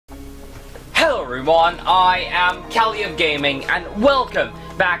Hello everyone, I am Calioth Gaming and welcome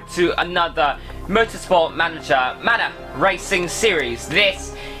back to another Motorsport Manager Manor Racing series.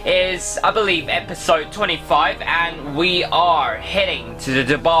 This is, I believe, episode 25 and we are heading to the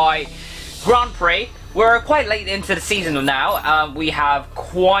Dubai Grand Prix. We're quite late into the season now. We have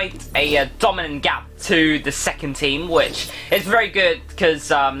quite a dominant gap to the second team, which is very good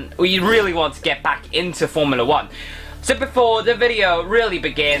because we really want to get back into Formula 1. So before the video really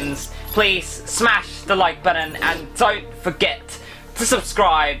begins, please smash the like button and don't forget to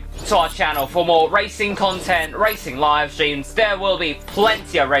subscribe to our channel for more racing content, racing live streams. There will be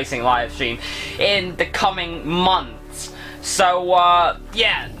plenty of racing live stream in the coming months. So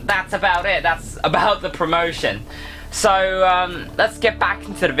yeah, that's about it. That's about the promotion. So let's get back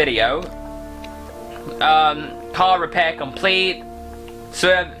into the video. Car repair complete.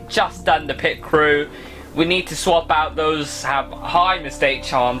 So I've just done the pit crew. We need to swap out those have high mistake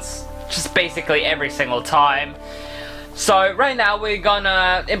chance, just basically every single time. So right now we're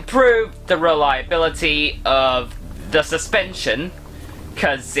gonna improve the reliability of the suspension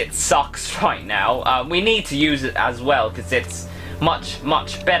because it sucks right now. We need to use it as well because it's much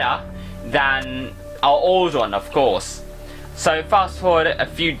better than our old one, of course. So fast forward a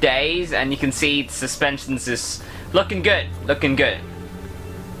few days and you can see the suspensions is looking good.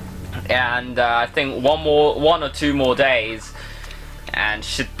 And I think one or two more days and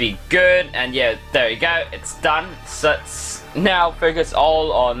should be good. And yeah, there you go, it's done. So let's now focus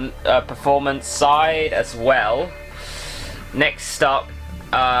all on performance side as well. Next up,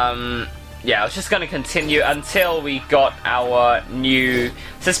 yeah, I was just gonna continue until we got our new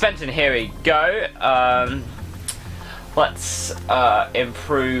suspension. Here we go. Let's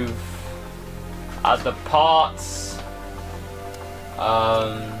improve other parts.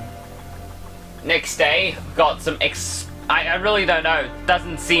 Next day, got some I really don't know.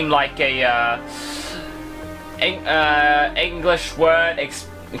 Doesn't seem like a English word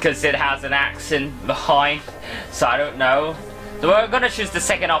because it has an accent behind. So I don't know. So we're gonna choose the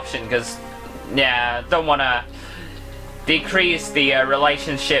second option because yeah, don't wanna decrease the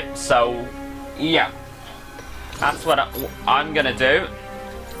relationship. So yeah, that's what I'm gonna do.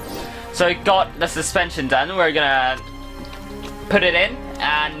 So we got the suspension done. We're gonna put it in.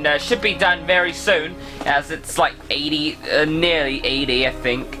 And should be done very soon, as it's like 80, nearly 80 I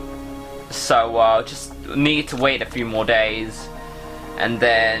think. So just need to wait a few more days and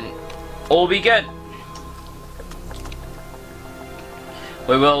then all be good.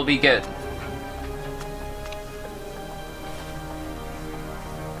 We will be good.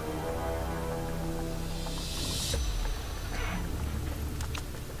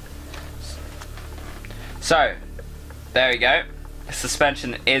 So there we go.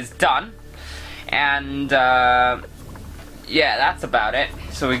 Suspension is done, and yeah, that's about it.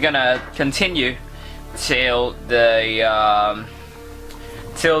 So we're gonna continue till the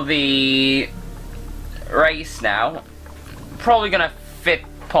race now. Probably gonna fit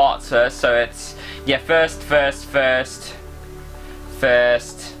parts first, so it's yeah, first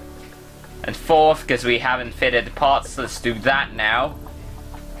and fourth because we haven't fitted the parts. Let's do that now.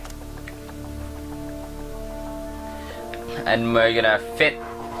 And we're gonna fit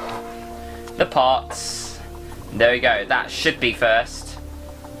the parts. There we go, that should be first.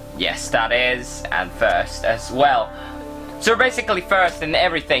 Yes, that is, and first as well. So we're basically first in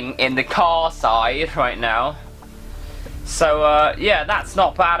everything in the car side right now. So yeah, that's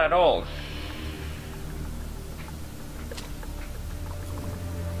not bad at all.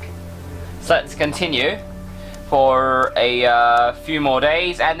 So let's continue for a few more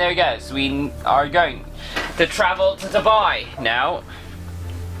days, and there we go. So we are going to travel to Dubai now.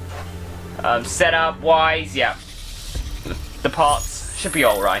 Setup wise, yeah, the parts should be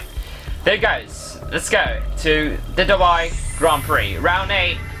alright. There it goes. Let's go to the Dubai Grand Prix, round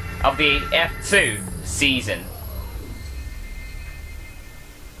 8 of the F2 season.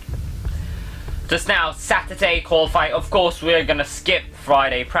 Just now, Saturday qualifying. Of course, we're gonna skip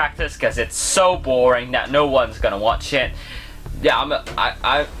Friday practice because it's so boring that no one's gonna watch it. Yeah,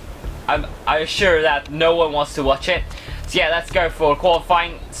 I'm sure that no one wants to watch it. So yeah, let's go for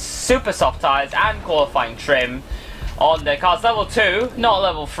qualifying. Super soft tires and qualifying trim on the cars. Level 2, not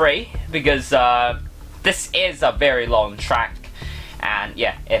level 3, because this is a very long track, and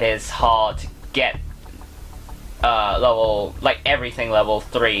yeah, it is hard to get level, like everything level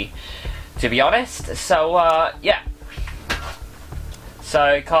 3, to be honest. So yeah.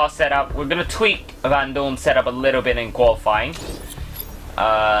 So car setup, we're gonna tweak Van Dorn's setup a little bit in qualifying.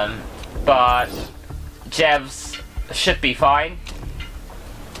 But Jevs should be fine.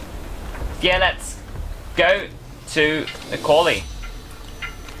 Yeah, let's go to the quali.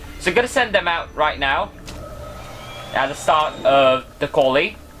 So I'm gonna send them out right now at the start of the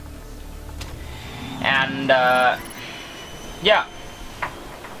quali. And yeah.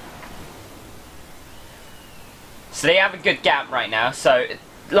 So they have a good gap right now, so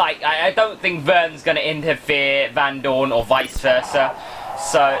like I don't think Vern's gonna interfere Van Dorn or vice versa.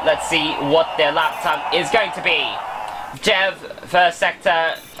 So let's see what their lap time is going to be. Jev, first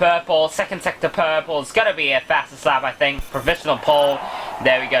sector purple, second sector purple. It's gonna be a fastest lap, I think. Provisional pole,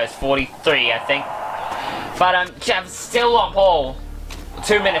 there we go, it's 43, I think. But Jev's still on pole.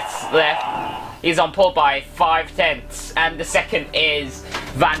 2 minutes left. He's on pole by 5/10, and the second is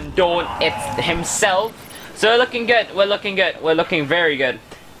Van Dorn himself. So we're looking good. We're looking good. We're looking very good.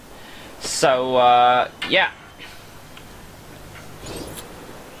 So yeah.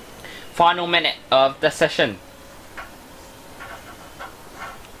 Final minute of the session.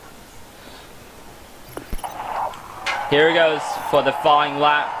 Here he goes for the flying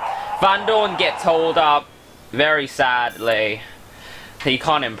lap. Van Dorn gets hold up very sadly. He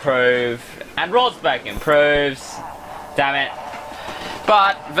can't improve. And Rosberg improves. Damn it.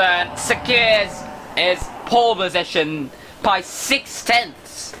 But Vern secures his pole position by 6/10.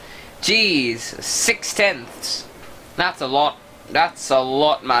 Jeez, 6/10. That's a lot. That's a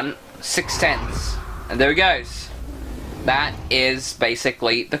lot, man. 6/10. And there he goes. That is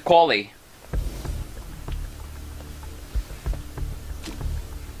basically the quali.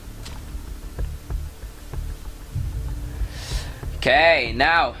 Okay,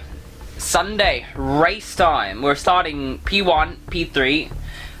 now Sunday race time. We're starting P1, P3.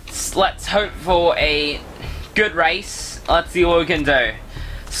 Let's hope for a good race. Let's see what we can do.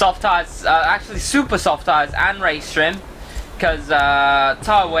 Soft tires, actually super soft tires and race trim, because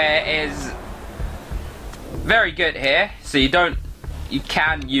tire wear is very good here. So you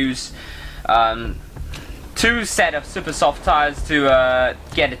can use 2 set of super soft tires to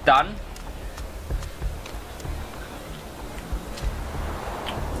get it done.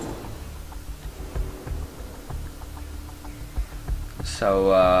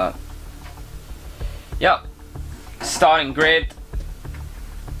 So, yep, starting grid.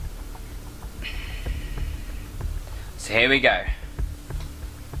 So here we go.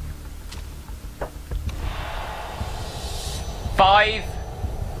 Five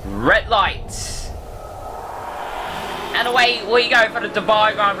red lights. And away we go for the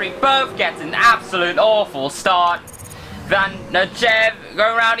Dubai Grand Prix. Both get an absolute awful start. Van Jev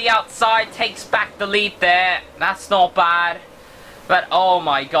going around the outside, takes back the lead there. That's not bad. But oh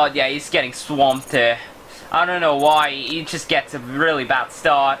my god, yeah, he's getting swamped here. I don't know why, he just gets a really bad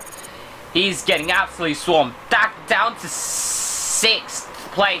start. He's getting absolutely swamped. Down to 6th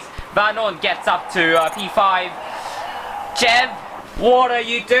place. Van Dorn gets up to P5. Jev, what are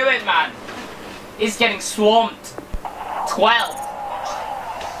you doing, man? He's getting swamped. 12.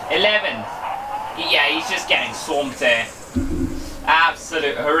 11. Yeah, he's just getting swamped here.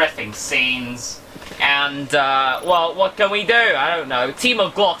 Absolute horrific scenes. And, well, what can we do? I don't know.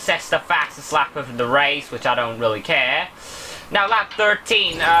 Timo Glock says the fastest lap of the race, which I don't really care. Now, lap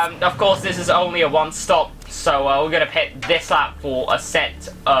 13. Of course, this is only a 1-stop, so we're going to pit this lap for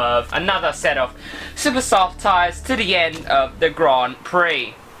another set of super soft tires to the end of the Grand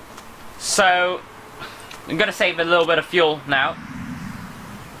Prix. So, I'm going to save a little bit of fuel now.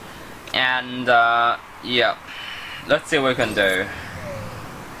 And, yeah. Let's see what we can do.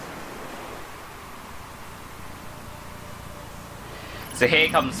 So here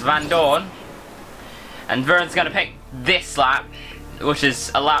comes Van Dorn, and Vern's going to pick this lap, which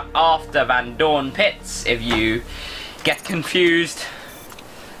is a lap after Van Dorn pits, if you get confused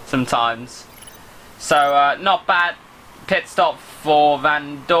sometimes. So not bad pit stop for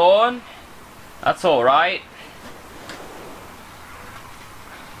Van Dorn, that's alright.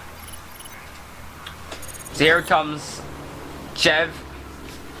 So here comes Jev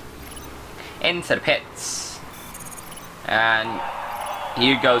into the pits, and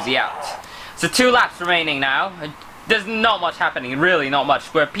here goes he out. So 2 laps remaining now. There's not much happening, really not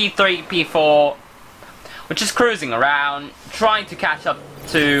much. We're P3, P4, we're just cruising around, trying to catch up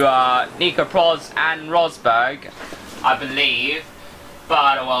to Nico Proz and Rosberg, I believe.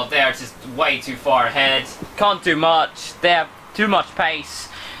 But, well, they're just way too far ahead. Can't do much. They have too much pace.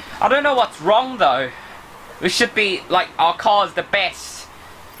 I don't know what's wrong, though. We should be, like, our car's the best.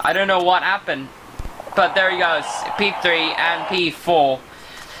 I don't know what happened. But there he goes, P3 and P4.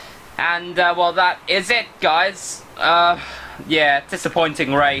 And, well, that is it, guys. Yeah,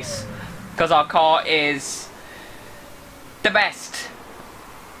 disappointing race. Because our car is the best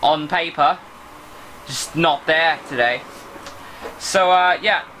on paper. Just not there today. So,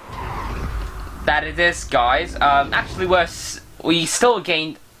 yeah. That it is, guys. Actually, we still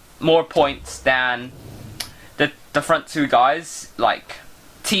gained more points than the front two guys, like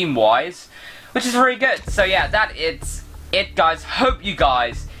team-wise, which is very good. So yeah, that is it, guys. Hope you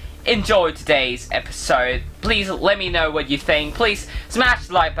guys enjoyed today's episode. Please let me know what you think. Please smash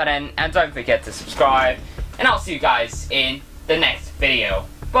the like button and don't forget to subscribe. And I'll see you guys in the next video.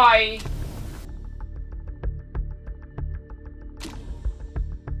 Bye!